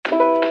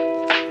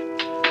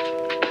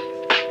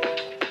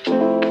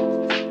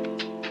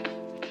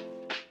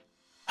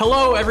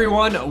Hello,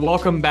 everyone.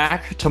 Welcome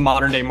back to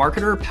Modern Day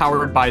Marketer,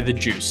 powered by The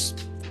Juice.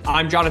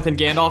 I'm Jonathan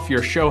Gandalf,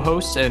 your show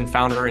host and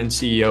founder and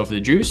CEO of The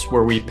Juice,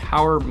 where we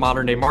power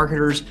modern day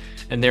marketers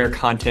and their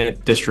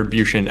content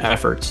distribution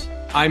efforts.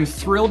 I'm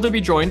thrilled to be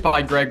joined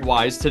by Greg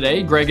Wise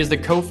today. Greg is the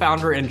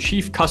co-founder and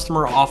chief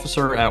customer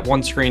officer at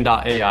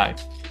OneScreen.ai.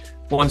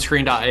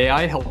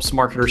 OneScreen.ai helps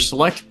marketers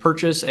select,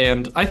 purchase,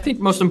 and I think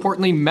most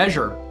importantly,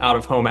 measure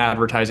out-of-home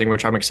advertising,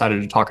 which I'm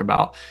excited to talk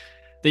about.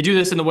 They do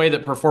this in the way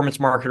that performance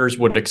marketers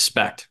would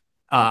expect.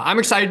 I'm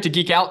excited to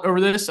geek out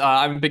over this.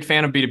 I'm a big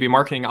fan of B2B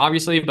marketing,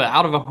 obviously, but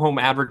out-of-home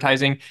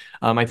advertising,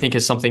 I think,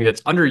 is something that's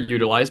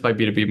underutilized by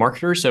B2B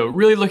marketers. So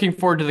really looking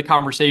forward to the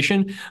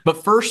conversation.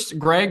 But first,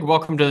 Greg,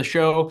 welcome to the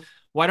show.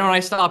 Why don't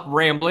I stop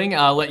rambling,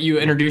 let you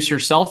introduce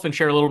yourself and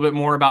share a little bit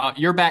more about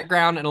your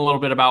background and a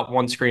little bit about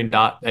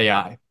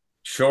OneScreen.ai.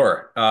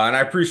 Sure. And I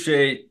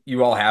appreciate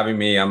you all having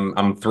me.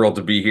 I'm thrilled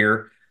to be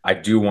here. I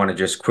do want to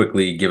just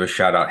quickly give a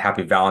shout out.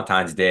 Happy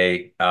Valentine's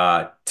Day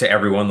to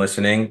everyone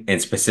listening,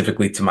 and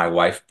specifically to my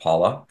wife,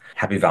 Paula.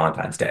 Happy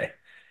Valentine's Day.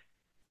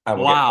 I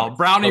will get Wow, points.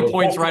 brownie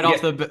points right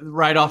off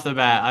the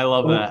bat. I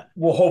love that.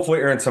 We'll hopefully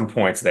earn some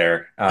points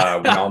there.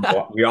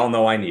 We all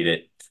know I need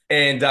it.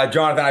 And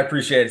Jonathan, I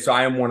appreciate it. So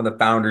I am one of the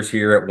founders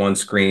here at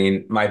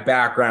OneScreen. My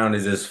background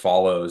is as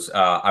follows.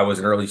 I was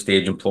an early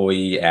stage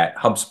employee at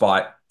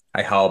HubSpot.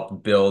 I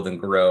helped build and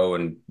grow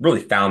and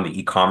really found the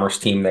e-commerce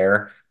team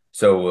there.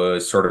 So it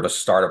was sort of a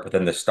startup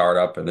within the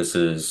startup. And this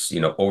is,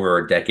 over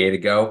a decade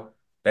ago.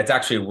 That's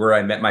actually where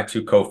I met my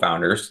two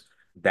co-founders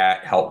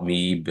that helped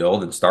me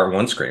build and start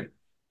OneScreen.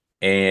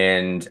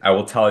 And I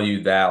will tell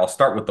you that I'll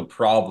start with the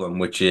problem,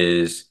 which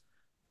is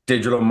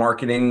digital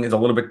marketing is a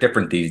little bit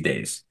different these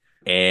days.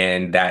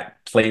 And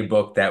that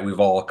playbook that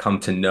we've all come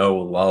to know,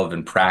 love,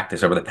 and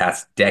practice over the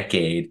past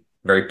decade,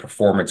 very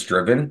performance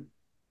driven,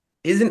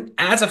 isn't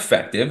as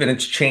effective, and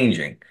it's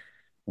changing.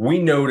 We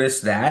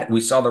noticed that. We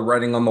saw the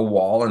writing on the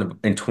wall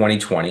in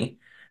 2020,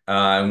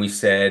 and we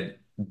said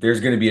there's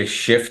going to be a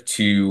shift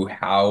to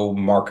how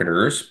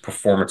marketers,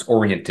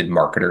 performance-oriented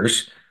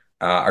marketers,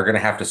 are going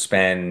to have to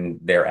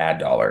spend their ad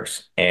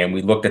dollars. And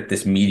we looked at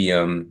this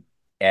medium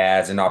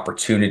as an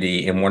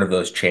opportunity in one of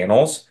those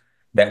channels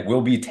that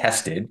will be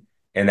tested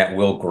and that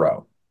will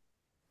grow.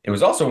 It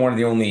was also one of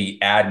the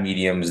only ad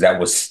mediums that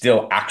was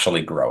still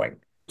actually growing.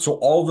 So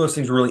all of those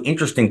things were really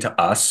interesting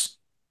to us,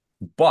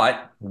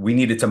 but we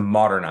needed to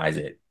modernize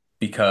it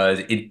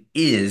because it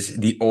is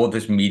the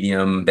oldest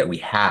medium that we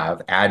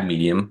have, ad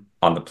medium,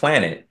 on the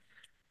planet.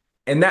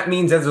 And that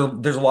means there's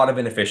a lot of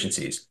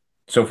inefficiencies.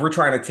 So if we're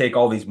trying to take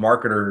all these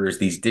marketers,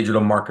 these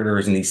digital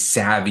marketers and these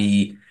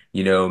savvy,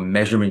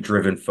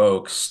 measurement-driven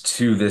folks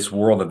to this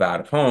world of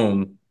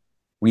out-of-home,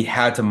 we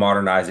had to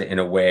modernize it in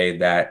a way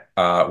that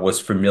was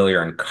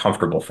familiar and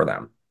comfortable for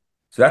them.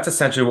 So that's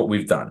essentially what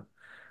we've done.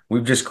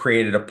 We've just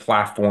created a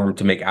platform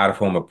to make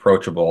out-of-home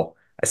approachable,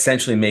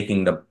 essentially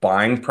making the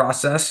buying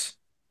process,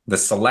 the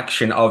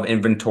selection of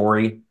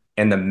inventory,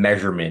 and the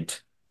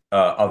measurement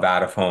of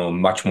out-of-home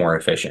much more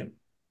efficient.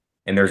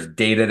 And there's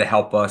data to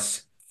help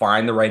us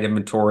find the right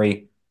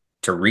inventory,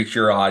 to reach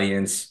your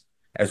audience,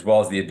 as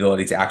well as the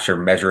ability to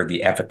actually measure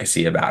the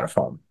efficacy of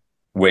out-of-home,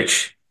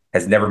 which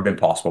has never been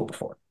possible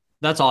before.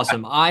 That's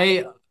awesome.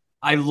 I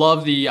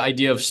love the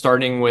idea of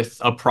starting with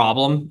a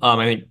problem.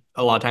 I think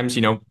a lot of times,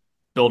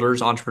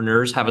 builders,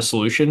 entrepreneurs have a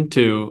solution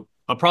to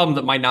a problem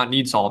that might not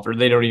need solved, or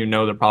they don't even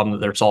know the problem that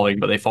they're solving,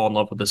 but they fall in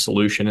love with the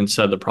solution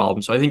instead of the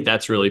problem. So I think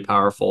that's really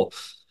powerful.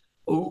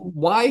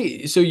 Why?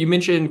 So you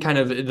mentioned kind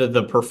of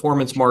the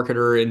performance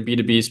marketer in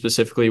B2B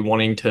specifically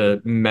wanting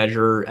to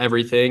measure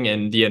everything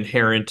and the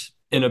inherent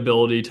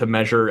inability to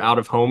measure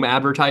out-of-home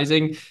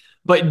advertising.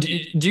 But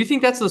do you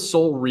think that's the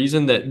sole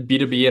reason that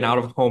B2B and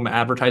out-of-home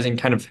advertising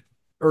kind of,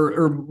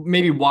 or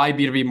maybe why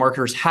B2B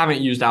marketers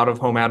haven't used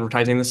out-of-home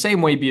advertising the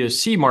same way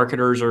B2C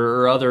marketers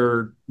or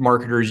other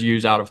marketers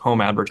use out-of-home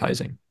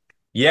advertising?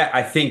 Yeah,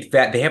 I think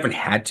that they haven't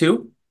had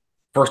to.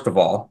 First of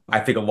all,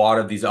 I think a lot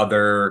of these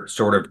other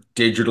sort of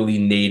digitally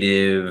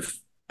native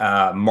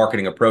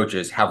marketing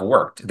approaches have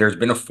worked. There's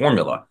been a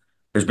formula.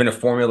 There's been a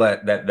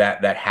formula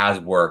that has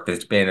worked.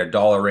 It's been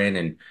 $1 in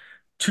and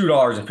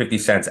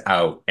 $2.50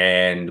 out,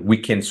 and we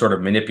can sort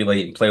of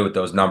manipulate and play with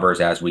those numbers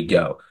as we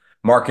go.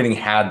 Marketing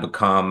had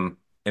become,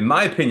 in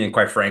my opinion,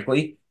 quite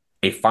frankly,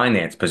 a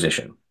finance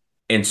position.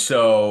 And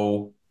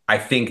so I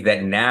think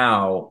that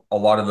now a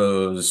lot of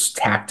those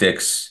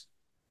tactics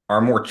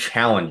are more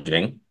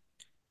challenging,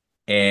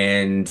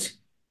 and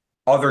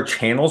other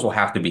channels will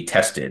have to be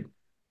tested.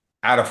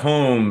 Out of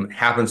home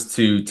happens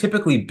to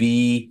typically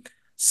be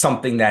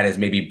something that is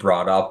maybe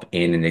brought up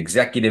in an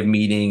executive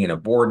meeting, in a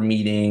board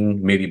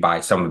meeting, maybe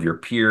by some of your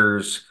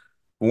peers.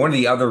 One of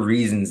the other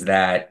reasons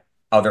that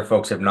other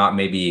folks have not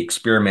maybe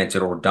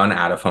experimented or done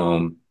out of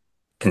home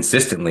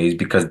consistently is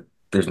because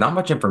there's not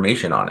much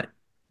information on it.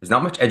 There's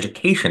not much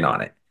education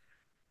on it.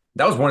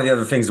 That was one of the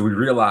other things that we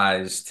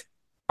realized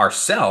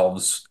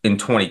ourselves in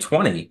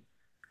 2020,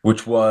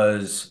 which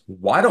was,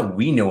 why don't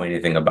we know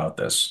anything about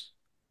this?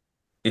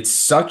 It's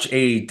such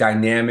a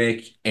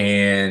dynamic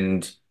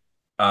and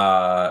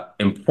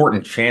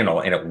important channel,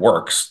 and it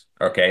works.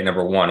 Okay,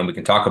 number one, and we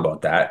can talk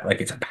about that.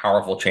 Like it's a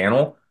powerful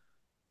channel.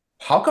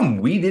 How come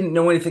we didn't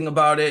know anything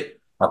about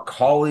it? Our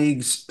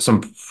colleagues,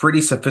 some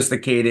pretty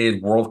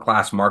sophisticated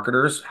world-class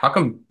marketers, how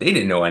come they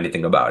didn't know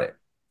anything about it?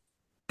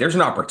 There's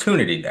an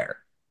opportunity there.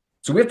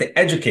 So we have to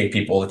educate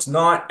people. It's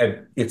not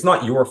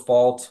your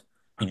fault,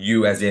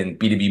 you as in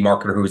B2B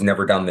marketer who's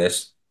never done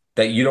this,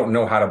 that you don't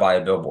know how to buy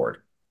a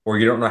billboard or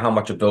you don't know how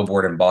much a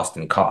billboard in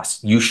Boston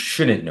costs. You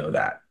shouldn't know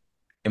that.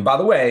 And by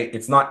the way,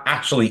 it's not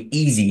actually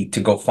easy to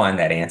go find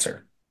that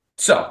answer.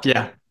 So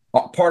Yeah.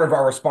 part of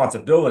our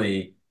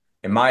responsibility,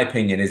 in my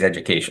opinion, is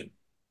education,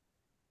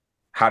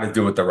 how to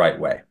do it the right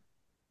way.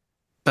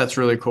 That's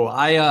really cool.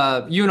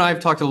 You and I have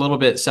talked a little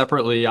bit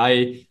separately.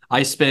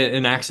 I spent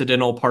an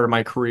accidental part of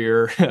my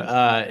career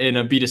in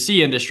a B2C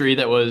industry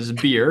that was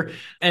beer,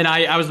 and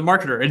I was a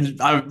marketer, and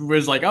I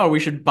was like, oh, we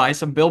should buy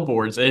some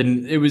billboards,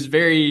 and it was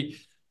very.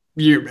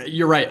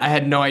 You're right. I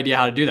had no idea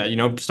how to do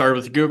that. Started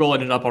with Google,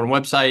 ended up on a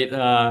website,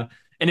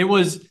 and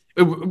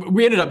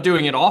we ended up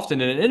doing it often,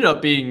 and it ended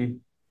up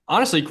being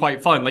honestly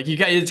quite fun. Like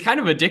it's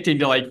kind of addicting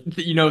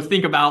to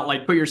think about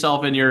put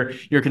yourself in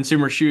your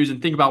consumer shoes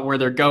and think about where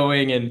they're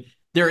going and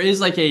there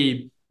is like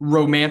a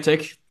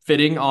romantic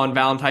fitting on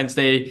Valentine's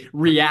Day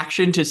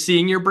reaction to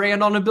seeing your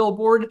brand on a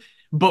billboard.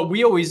 But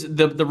we always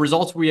the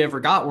results we ever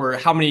got were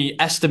how many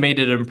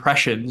estimated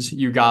impressions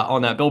you got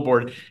on that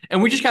billboard.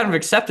 And we just kind of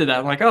accepted that.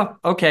 I'm like, oh,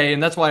 okay.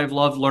 And that's why I've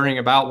loved learning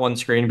about One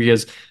Screen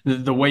because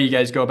the way you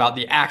guys go about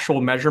the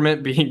actual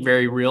measurement being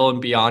very real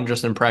and beyond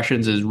just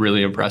impressions is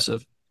really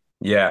impressive.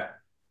 Yeah.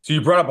 So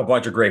you brought up a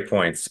bunch of great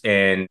points.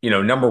 And,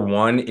 number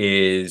one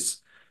is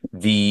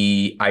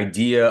the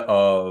idea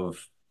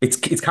of it's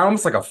kind of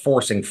almost like a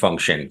forcing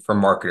function for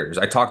marketers.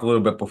 I talked a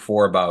little bit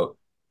before about,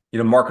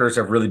 marketers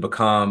have really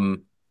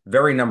become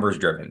very numbers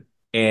driven.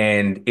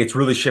 And it's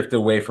really shifted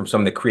away from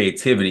some of the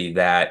creativity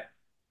that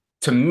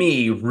to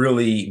me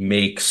really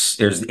makes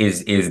is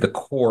the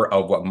core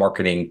of what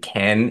marketing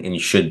can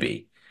and should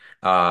be.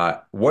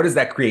 What is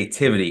that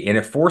creativity? And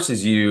it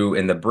forces you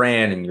and the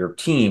brand and your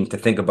team to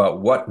think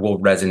about what will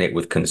resonate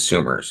with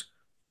consumers.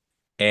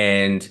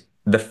 And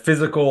the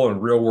physical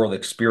and real world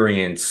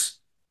experience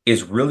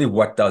is really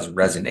what does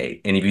resonate.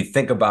 And if you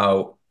think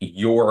about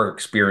your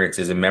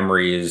experiences and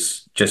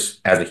memories just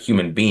as a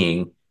human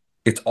being,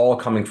 it's all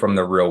coming from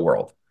the real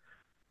world.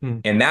 Hmm.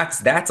 And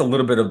that's a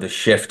little bit of the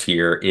shift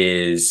here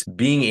is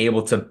being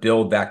able to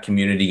build that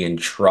community and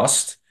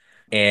trust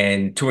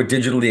and to a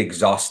digitally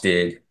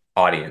exhausted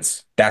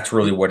audience. That's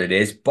really what it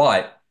is,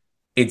 but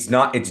it's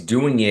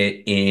doing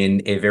it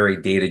in a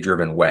very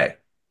data-driven way,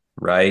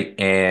 right?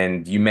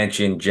 And you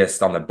mentioned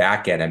just on the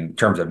back end in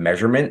terms of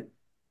measurement,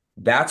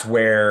 that's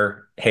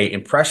where, hey,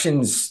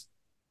 impressions,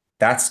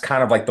 that's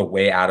kind of like the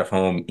way out of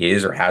home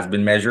is or has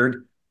been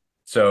measured.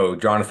 So,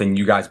 Jonathan,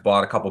 you guys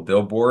bought a couple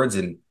billboards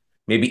and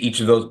maybe each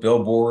of those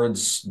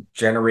billboards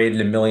generated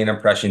 1 million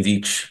impressions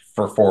each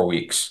for 4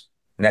 weeks.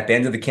 And at the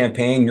end of the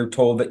campaign, you're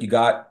told that you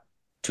got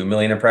 2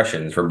 million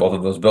impressions for both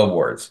of those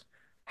billboards.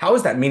 How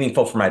is that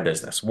meaningful for my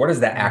business? What does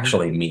that Mhm.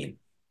 actually mean?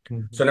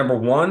 Mhm. So, number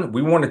one,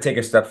 we want to take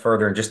a step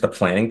further in just the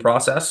planning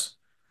process.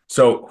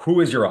 So,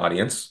 who is your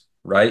audience,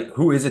 right?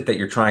 Who is it that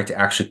you're trying to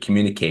actually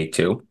communicate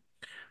to?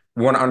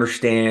 We want to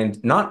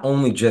understand not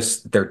only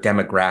just their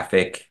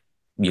demographic,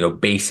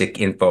 basic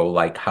info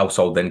like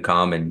household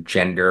income and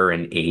gender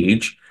and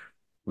age.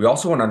 We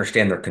also want to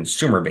understand their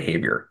consumer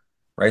behavior,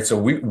 right? So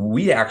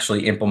we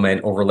actually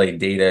implement overlay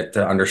data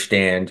to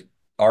understand,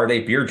 are they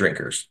beer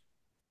drinkers?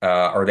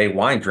 Are they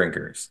wine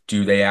drinkers?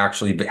 Do they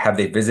actually have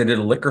they visited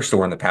a liquor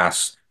store in the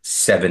past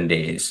 7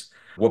 days?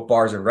 What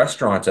bars and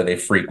restaurants are they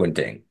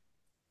frequenting?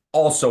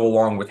 Also,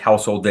 along with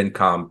household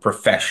income,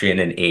 profession,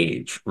 and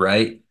age,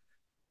 right?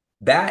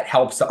 That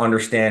helps to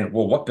understand,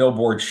 well, what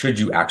billboard should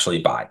you actually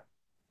buy?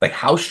 Like,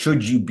 how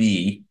should you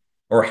be,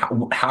 or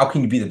how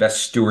can you be the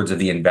best stewards of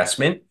the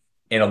investment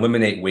and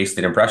eliminate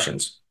wasted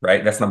impressions,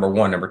 right? That's number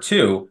one. Number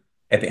two,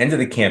 at the end of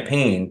the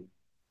campaign,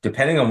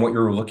 depending on what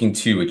you're looking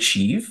to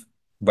achieve,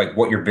 like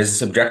what your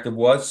business objective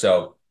was.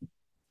 So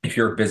if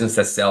you're a business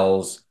that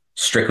sells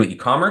strictly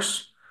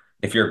e-commerce,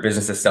 if you're a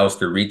business that sells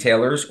through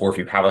retailers, or if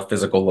you have a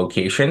physical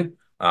location,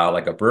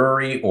 like a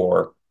brewery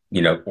or,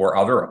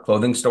 or a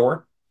clothing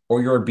store,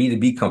 or you're a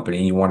B2B company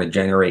and you want to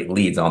generate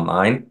leads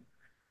online,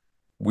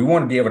 we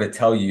want to be able to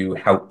tell you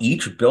how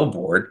each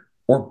billboard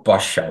or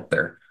bus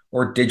shelter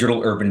or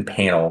digital urban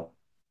panel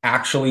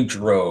actually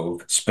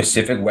drove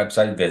specific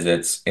website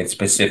visits and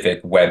specific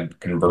web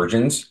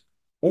conversions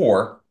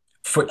or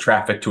foot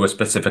traffic to a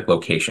specific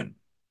location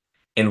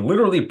and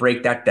literally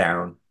break that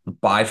down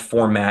by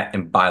format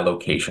and by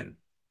location.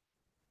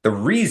 The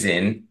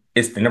reason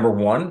is to number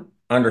one,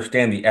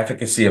 understand the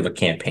efficacy of a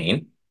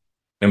campaign,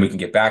 and we can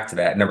get back to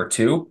that. Number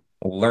two,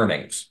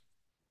 learnings.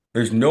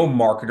 There's no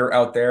marketer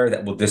out there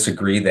that will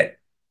disagree that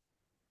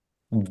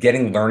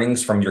getting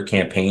learnings from your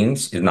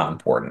campaigns is not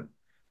important,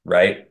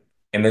 right?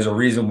 And there's a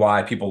reason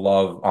why people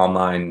love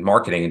online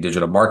marketing and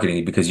digital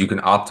marketing because you can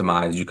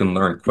optimize, you can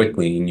learn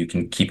quickly, and you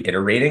can keep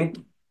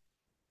iterating.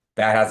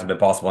 That hasn't been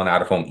possible in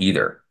out of home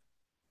either.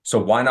 So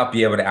why not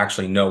be able to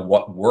actually know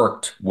what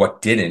worked,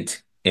 what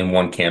didn't, in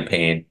one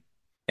campaign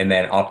and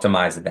then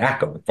optimize that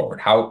going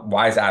forward?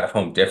 Why is out of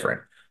home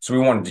different? So we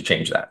wanted to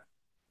change that.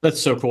 That's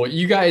so cool.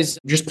 You guys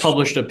just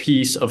published a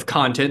piece of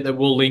content that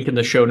we'll link in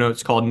the show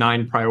notes called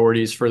 9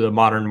 Priorities for the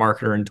Modern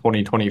Marketer in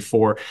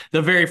 2024.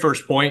 The very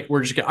first point,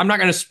 I'm not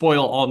going to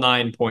spoil all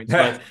 9 points,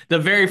 but the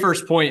very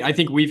first point I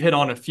think we've hit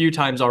on a few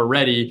times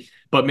already,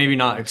 but maybe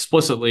not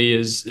explicitly,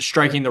 is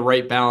striking the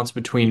right balance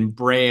between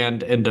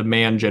brand and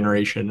demand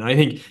generation. And I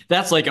think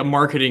that's like a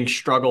marketing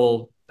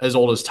struggle as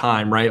old as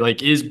time, right?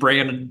 Like, is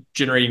brand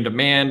generating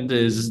demand?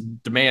 Is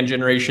demand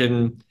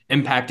generation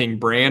impacting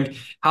brand?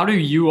 How do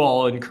you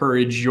all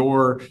encourage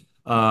your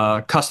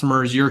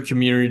customers, your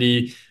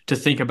community to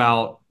think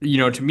about,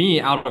 to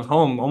me, out of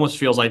home almost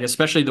feels like,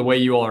 especially the way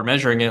you all are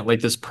measuring it, like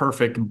this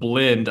perfect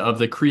blend of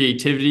the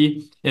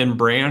creativity and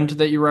brand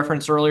that you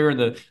referenced earlier,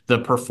 the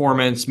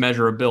performance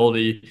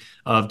measurability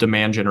of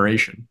demand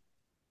generation?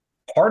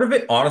 Part of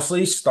it,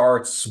 honestly,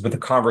 starts with a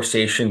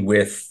conversation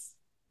with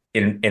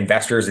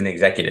investors and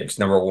executives.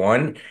 Number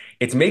one,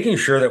 it's making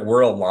sure that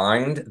we're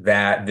aligned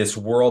that this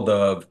world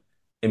of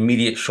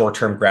immediate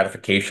short-term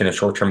gratification and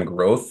short-term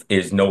growth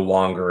is no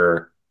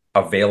longer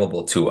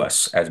available to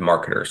us as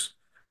marketers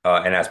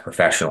and as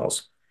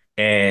professionals.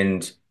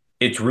 And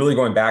it's really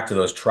going back to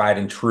those tried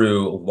and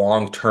true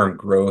long-term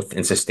growth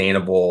and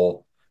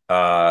sustainable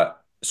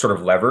sort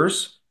of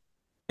levers.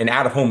 And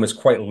out of home is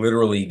quite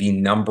literally the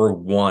number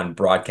one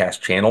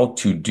broadcast channel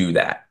to do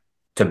that,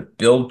 to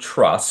build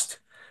trust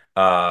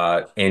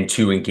and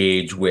to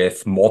engage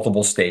with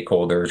multiple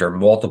stakeholders or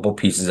multiple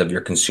pieces of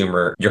your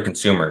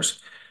consumers.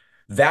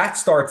 That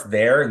starts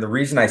there. And the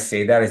reason I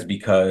say that is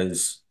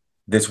because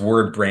this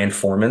word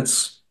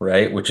brandformance,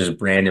 right, which is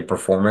brand and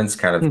performance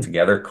kind of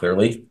together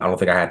clearly. I don't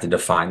think I had to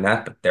define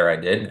that, but there I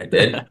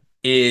did.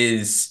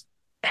 Is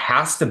there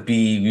has to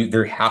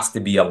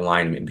be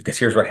alignment because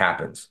here's what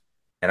happens.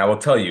 And I will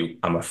tell you,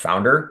 I'm a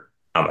founder,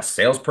 I'm a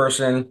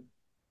salesperson,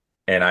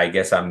 and I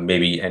guess I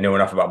know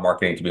enough about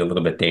marketing to be a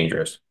little bit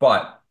dangerous.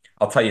 But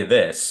I'll tell you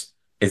this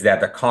is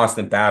that the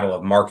constant battle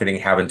of marketing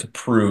having to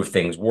prove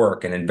things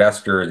work and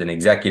investors and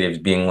executives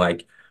being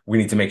like, we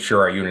need to make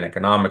sure our unit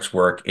economics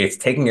work. It's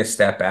taking a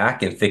step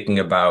back and thinking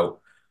about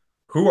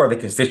who are the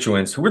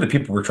constituents, who are the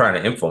people we're trying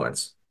to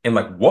influence, and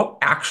like what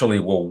actually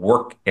will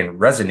work and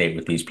resonate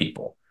with these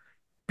people.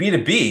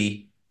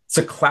 B2B, it's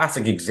a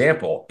classic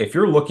example. If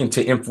you're looking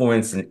to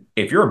influence, and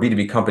if you're a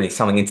B2B company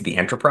selling into the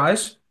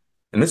enterprise,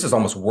 and this is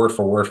almost word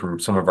for word from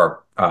some of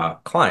our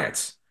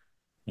clients,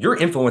 you're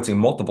influencing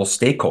multiple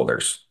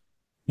stakeholders.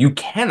 You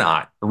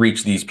cannot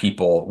reach these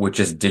people with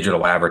just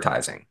digital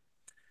advertising,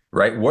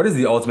 right? What is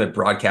the ultimate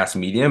broadcast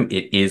medium?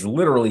 It is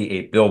literally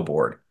a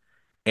billboard.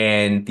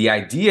 And the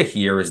idea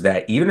here is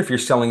that even if you're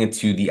selling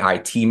into the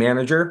IT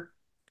manager,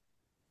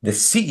 the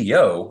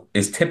CEO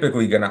is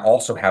typically going to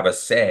also have a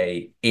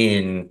say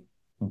in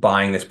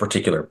buying this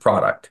particular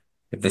product.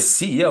 If the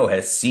CEO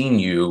has seen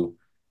you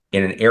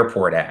in an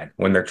airport ad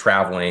when they're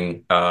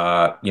traveling,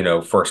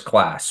 first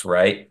class,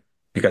 right?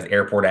 Because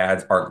airport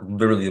ads are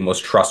literally the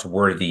most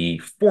trustworthy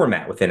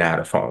format within out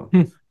of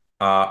home.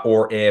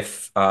 Or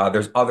if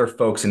there's other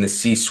folks in the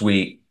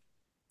C-suite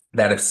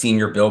that have seen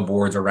your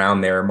billboards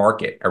around their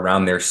market,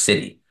 around their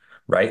city,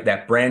 right?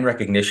 That brand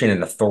recognition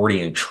and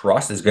authority and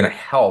trust is going to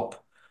help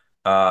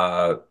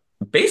uh,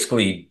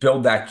 basically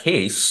build that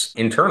case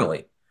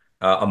internally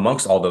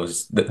amongst all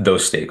those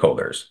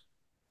stakeholders.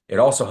 It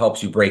also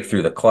helps you break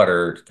through the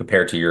clutter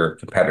compared to your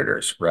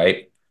competitors,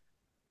 right?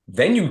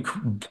 Then you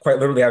quite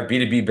literally have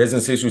B2B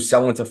businesses who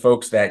sell into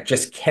folks that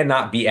just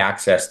cannot be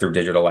accessed through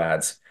digital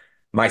ads.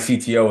 My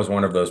CTO is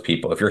one of those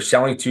people. If you're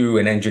selling to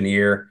an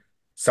engineer,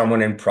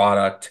 someone in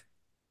product,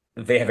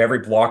 they have every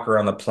blocker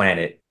on the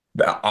planet.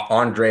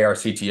 Andre, our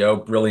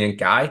CTO, brilliant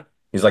guy,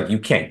 he's like, you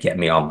can't get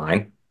me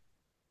online.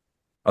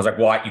 I was like,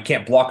 well, you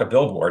can't block a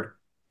billboard.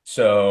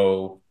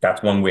 So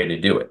that's one way to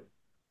do it.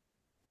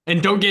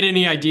 And don't get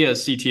any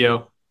ideas,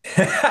 CTO.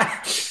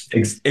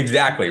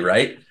 Exactly,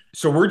 right?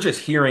 So we're just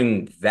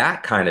hearing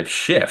that kind of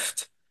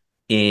shift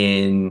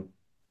in,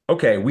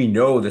 okay, we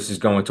know this is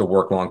going to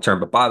work long term,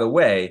 but by the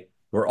way,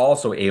 we're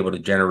also able to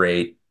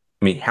generate,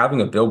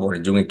 having a billboard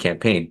and doing a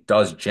campaign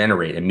does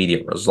generate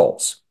immediate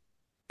results.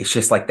 It's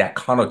just like that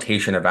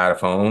connotation of out of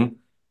home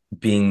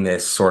being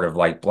this sort of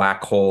like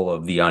black hole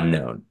of the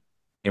unknown.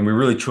 And we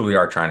really truly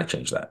are trying to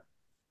change that.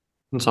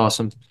 That's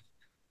awesome.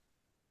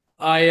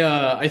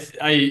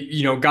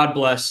 God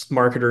bless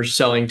marketers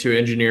selling to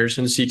engineers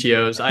and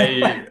CTOs.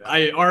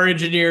 Our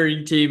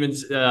engineering team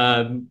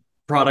and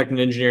product and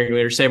engineering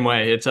leader, same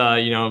way. It's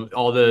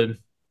all the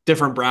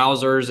different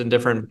browsers and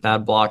different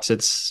ad blocks.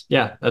 That's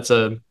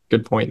a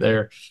good point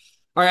there.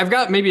 All right, I've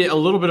got maybe a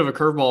little bit of a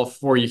curveball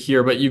for you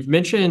here, but you've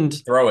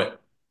mentioned Throw it.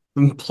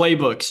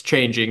 playbooks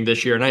changing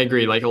this year, and I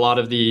agree. Like a lot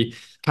of the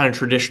kind of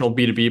traditional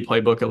B2B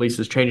playbook, at least,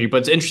 is changing. But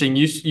it's interesting.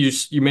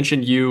 You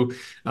mentioned you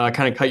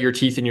kind of cut your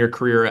teeth in your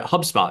career at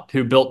HubSpot,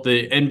 who built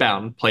the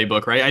inbound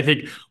playbook, right? I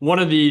think one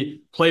of the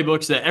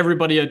playbooks that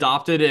everybody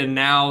adopted and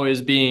now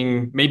is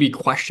being maybe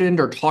questioned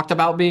or talked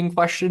about being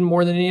questioned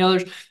more than any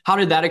others. How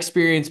did that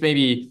experience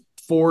maybe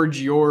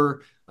forge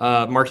your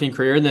marketing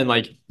career, and then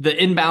like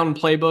the inbound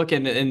playbook,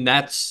 and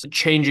that's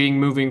changing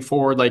moving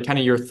forward. Like kind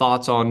of your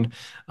thoughts on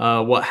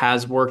what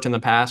has worked in the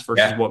past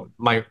versus Yeah. what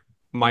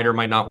might or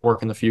might not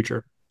work in the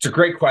future. It's a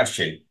great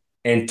question.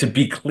 And to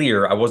be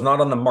clear, I was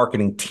not on the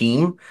marketing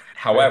team. Okay.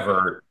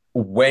 However,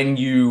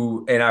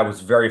 and I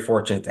was very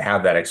fortunate to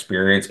have that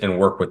experience and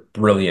work with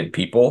brilliant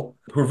people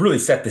who have really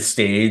set the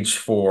stage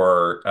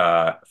for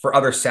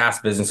other SaaS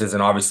businesses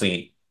and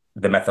obviously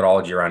the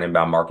methodology around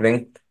inbound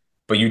marketing.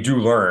 But you do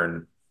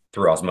learn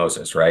through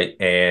osmosis, right?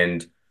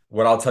 And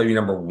what I'll tell you,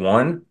 number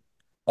one,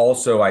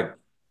 also I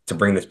to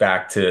bring this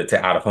back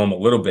to out of home a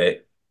little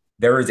bit,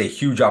 there is a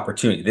huge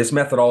opportunity. This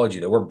methodology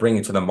that we're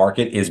bringing to the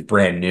market is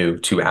brand new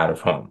to out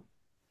of home.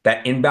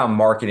 That inbound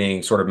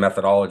marketing sort of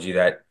methodology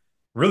that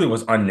really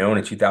was unknown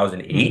in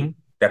 2008, Hmm.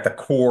 that the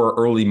core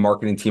early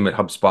marketing team at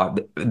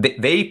HubSpot,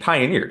 they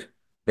pioneered.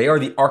 They are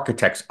the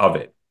architects of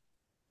it.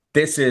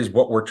 This is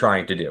what we're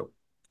trying to do,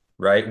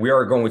 right? We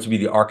are going to be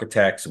the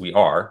architects, we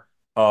are,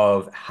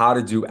 of how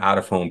to do out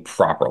of home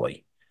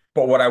properly.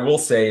 But what I will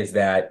say is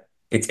that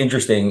it's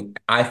interesting.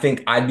 I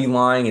think I'd be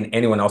lying and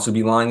anyone else would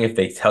be lying if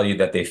they tell you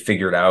that they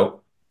figured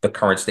out the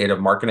current state of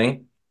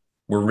marketing.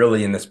 We're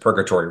really in this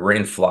purgatory. We're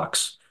in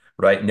flux,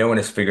 right? No one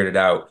has figured it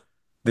out.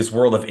 This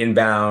world of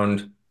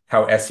inbound,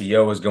 how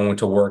SEO is going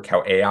to work,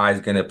 how AI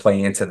is going to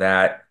play into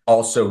that.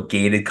 Also,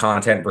 gated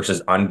content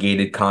versus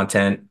ungated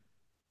content.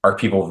 Are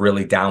people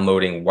really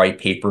downloading white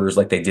papers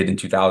like they did in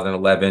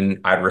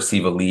 2011? I'd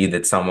receive a lead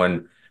that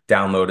someone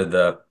downloaded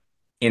the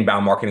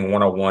Inbound Marketing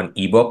 101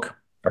 ebook.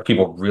 Are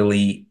people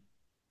really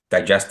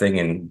digesting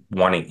and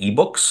wanting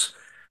ebooks?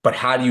 But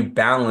how do you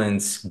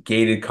balance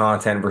gated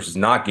content versus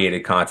not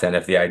gated content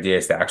if the idea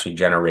is to actually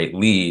generate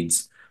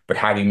leads? But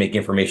how do you make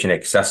information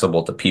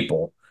accessible to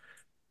people?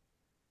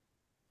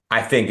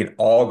 I think it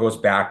all goes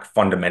back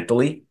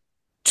fundamentally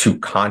to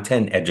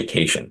content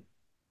education,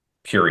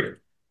 period.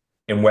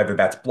 And whether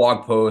that's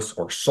blog posts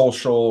or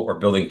social or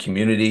building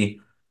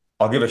community.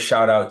 I'll give a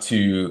shout out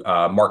to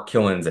Mark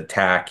Killen's at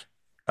TAC.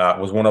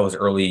 Was one of those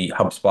early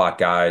HubSpot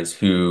guys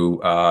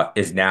who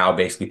is now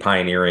basically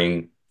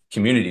pioneering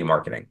community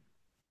marketing,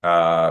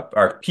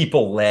 or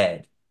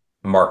people-led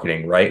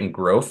marketing, right? And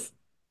growth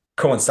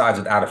coincides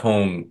with out of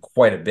home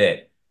quite a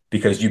bit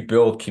because you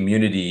build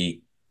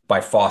community by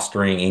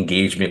fostering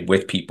engagement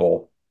with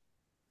people.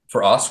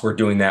 For us, we're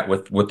doing that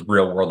with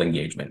real world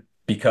engagement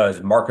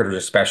because marketers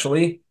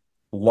especially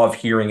love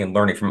hearing and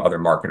learning from other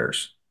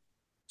marketers.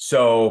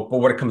 So, but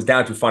what it comes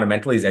down to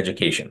fundamentally is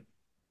education.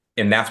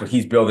 And that's what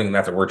he's building, and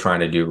that's what we're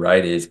trying to do,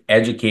 right? Is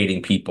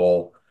educating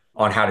people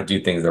on how to do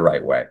things the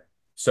right way.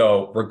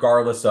 So,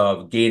 regardless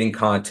of gating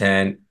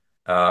content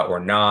or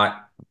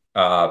not,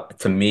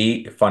 to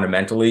me,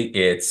 fundamentally,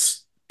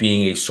 it's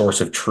being a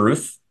source of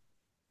truth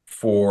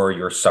for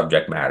your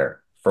subject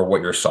matter, for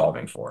what you're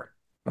solving for.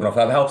 I don't know if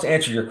that helps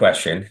answer your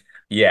question.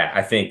 Yeah,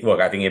 I think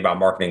about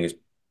marketing is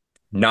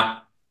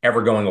not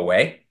ever going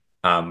away.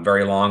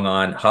 Very long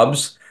on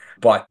hubs,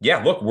 but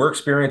yeah, look, we're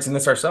experiencing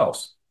this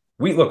ourselves.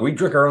 We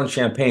drink our own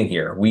champagne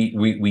here.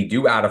 We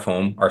do out of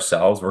home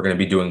ourselves. We're going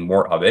to be doing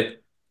more of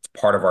it.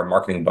 It's part of our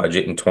marketing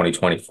budget in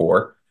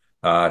 2024.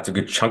 It's a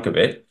good chunk of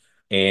it,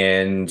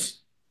 and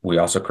we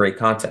also create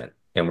content.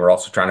 And we're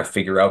also trying to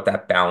figure out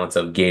that balance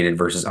of gated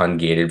versus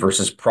ungated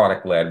versus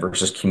product led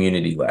versus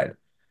community led.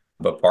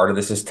 But part of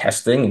this is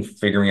testing and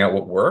figuring out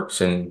what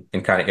works and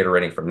kind of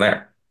iterating from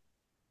there.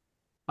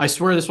 I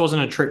swear this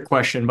wasn't a trick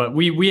question, but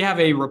we have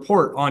a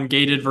report on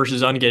gated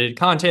versus ungated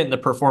content and the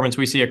performance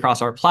we see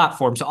across our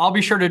platform. So I'll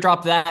be sure to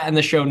drop that in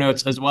the show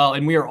notes as well.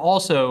 And we are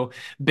also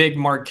big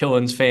Mark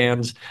Killen's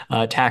fans.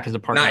 TAC is a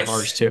partner of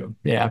ours Nice. too.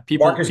 Yeah,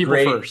 Mark is people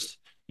great. first.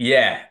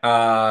 Yeah,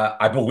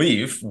 I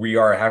believe we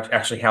are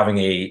actually having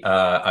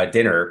a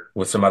dinner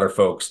with some other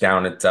folks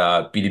down at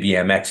B2B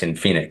MX in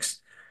Phoenix.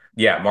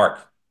 Yeah, Mark,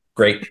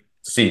 great to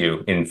see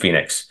you in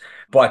Phoenix.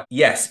 But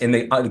yes, in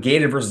the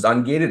gated versus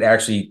ungated,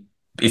 actually,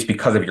 it's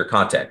because of your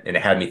content, and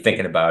it had me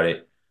thinking about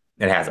it,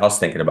 and it has us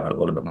thinking about it a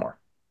little bit more.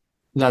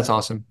 That's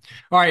awesome.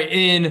 All right,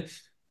 in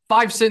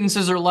 5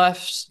 sentences or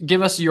less,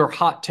 give us your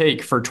hot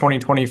take for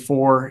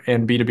 2024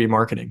 and B2B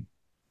marketing.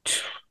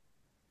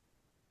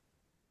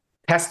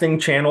 Testing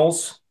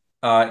channels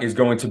is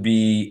going to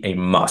be a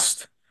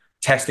must.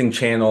 Testing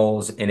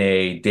channels in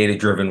a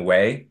data-driven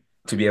way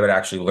to be able to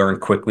actually learn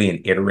quickly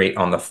and iterate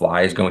on the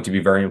fly is going to be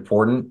very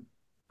important.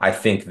 I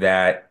think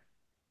that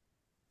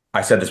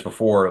I said this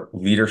before,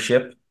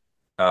 leadership,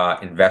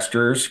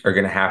 investors are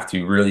going to have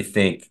to really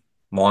think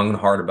long and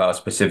hard about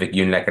specific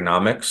unit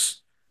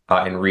economics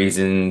and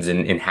reasons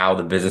and how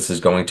the business is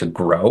going to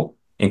grow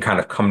and kind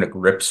of come to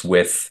grips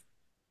with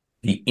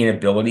the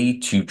inability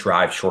to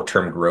drive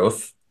short-term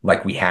growth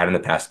like we had in the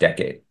past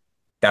decade.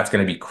 That's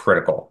going to be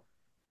critical.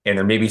 And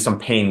there may be some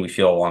pain we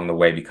feel along the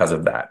way because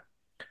of that.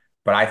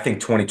 But I think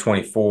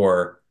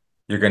 2024,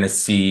 you're going to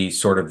see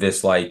sort of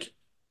this like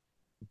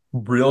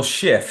real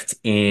shift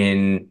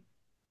in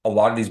a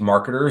lot of these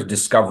marketers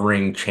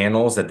discovering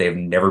channels that they've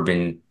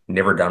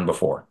never done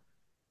before.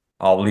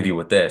 I'll leave you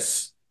with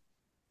this.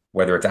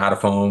 Whether it's out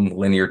of home,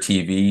 linear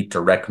TV,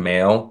 direct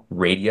mail,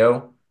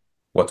 radio,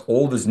 What's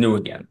old is new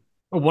again.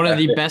 One of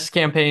That's the it. best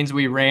campaigns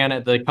we ran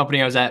at the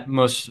company I was at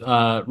most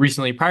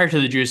recently prior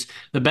to the Juice,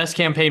 the best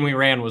campaign we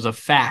ran was a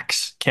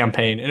fax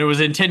campaign. And it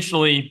was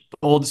intentionally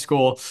old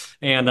school.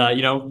 And,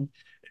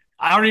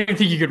 I don't even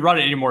think you could run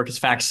it anymore because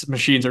fax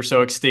machines are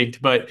so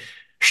extinct. But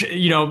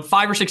 5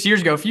 or 6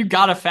 years ago, if you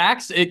got a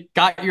fax, it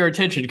got your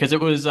attention because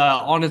it was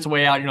on its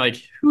way out. And you're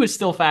like, who is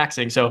still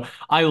faxing? So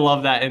I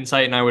love that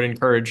insight, and I would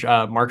encourage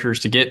marketers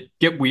to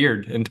get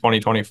weird in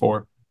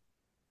 2024.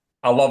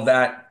 I love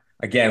that.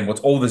 Again,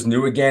 what's old is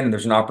new again. And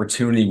there's an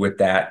opportunity with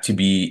that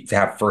to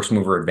have first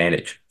mover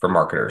advantage for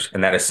marketers.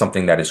 And that is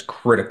something that is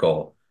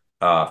critical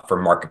for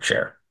market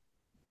share.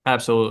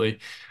 Absolutely.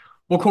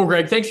 Well, cool,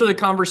 Greg. Thanks for the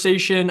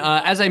conversation.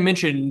 As I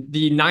mentioned,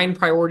 the 9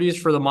 priorities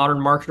for the modern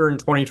marketer in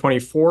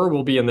 2024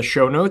 will be in the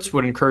show notes.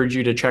 Would encourage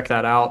you to check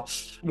that out.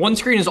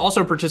 OneScreen is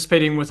also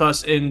participating with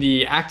us in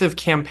the Active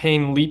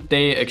Campaign Leap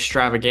Day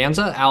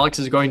Extravaganza. Alex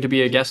is going to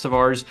be a guest of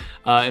ours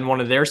in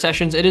one of their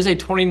sessions. It is a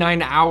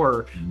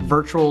 29-hour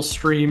virtual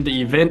streamed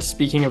event.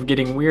 Speaking of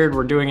getting weird,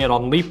 we're doing it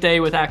on Leap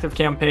Day with Active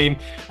Campaign.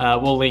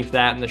 We'll link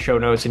that in the show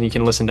notes, and you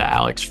can listen to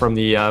Alex from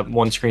the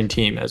OneScreen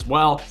team as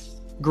well.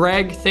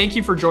 Greg, thank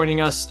you for joining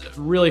us.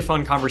 Really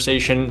fun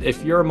conversation.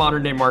 If you're a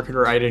modern day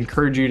marketer, I'd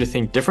encourage you to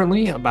think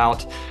differently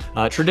about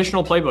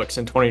traditional playbooks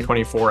in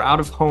 2024. Out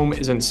of home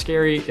isn't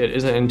scary. It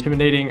isn't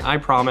intimidating. I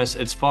promise.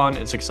 It's fun.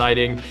 It's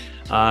exciting.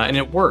 And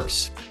it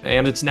works.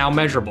 And it's now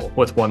measurable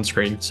with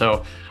OneScreen.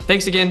 So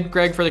thanks again,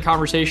 Greg, for the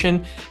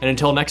conversation. And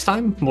until next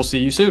time, we'll see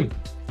you soon.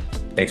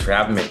 Thanks for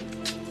having me.